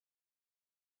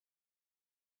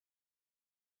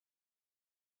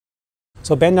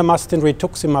So bendamustine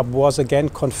rituximab was again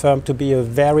confirmed to be a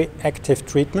very active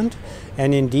treatment,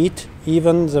 and indeed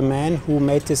even the man who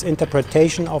made this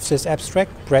interpretation of this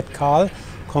abstract, Brett Kahl,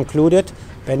 concluded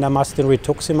bendamustine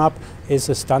rituximab is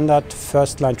a standard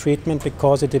first-line treatment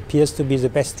because it appears to be the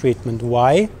best treatment.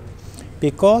 Why?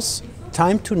 Because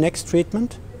time to next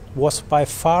treatment was by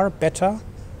far better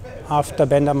after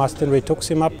bendamustine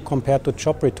rituximab compared to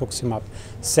CHOP-rituximab.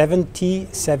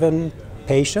 77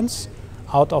 patients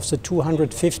out of the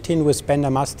 215 with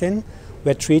bendamustine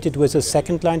were treated with a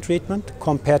second-line treatment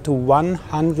compared to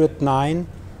 109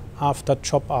 after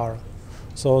CHOP-R.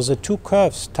 So the two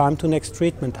curves, time to next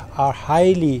treatment, are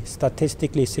highly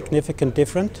statistically significant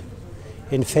different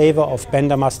in favor of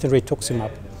bendamustine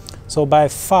rituximab. So by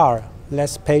far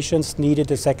less patients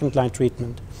needed a second-line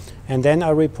treatment. And then I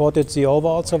reported the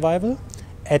overall survival.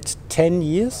 At 10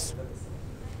 years,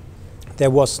 there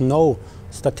was no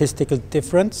statistical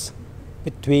difference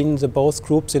between the both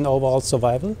groups in overall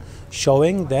survival,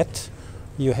 showing that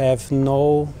you have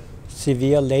no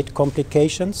severe late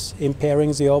complications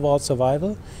impairing the overall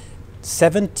survival.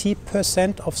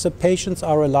 70% of the patients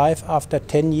are alive after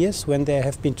 10 years when they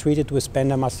have been treated with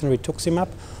bendamustine rituximab,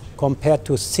 compared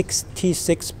to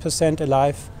 66%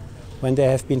 alive when they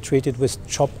have been treated with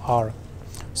CHOP-R.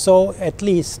 So at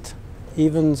least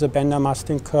even the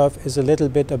bendamustine curve is a little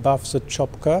bit above the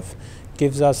CHOP curve,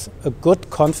 gives us a good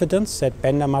confidence that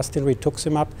bendamustine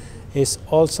rituximab is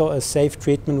also a safe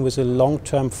treatment with a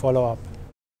long-term follow-up.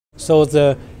 So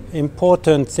the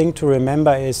important thing to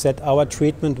remember is that our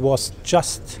treatment was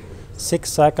just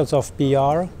 6 cycles of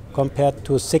BR compared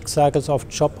to 6 cycles of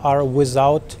CHOP-R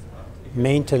without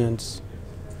maintenance.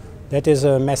 That is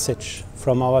a message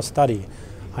from our study.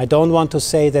 I don't want to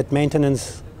say that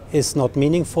maintenance is not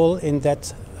meaningful in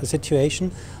that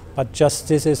situation, but just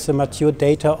this is the mature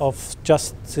data of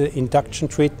just the induction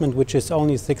treatment, which is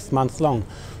only 6 months long.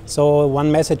 So one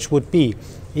message would be,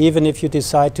 even if you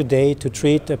decide today to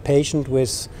treat a patient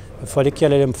with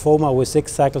follicular lymphoma with 6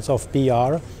 cycles of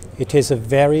BR, it is a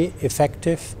very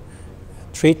effective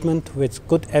treatment with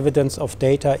good evidence of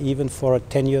data even for a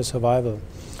 10-year survival.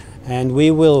 And we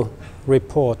will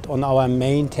report on our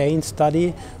maintain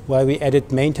study where we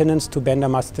added maintenance to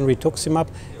bendamustine rituximab,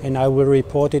 and I will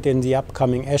report it in the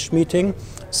upcoming ASH meeting.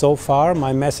 So far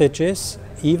my message is,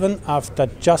 even after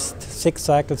just 6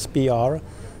 cycles BR,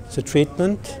 the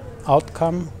treatment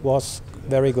outcome was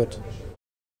very good.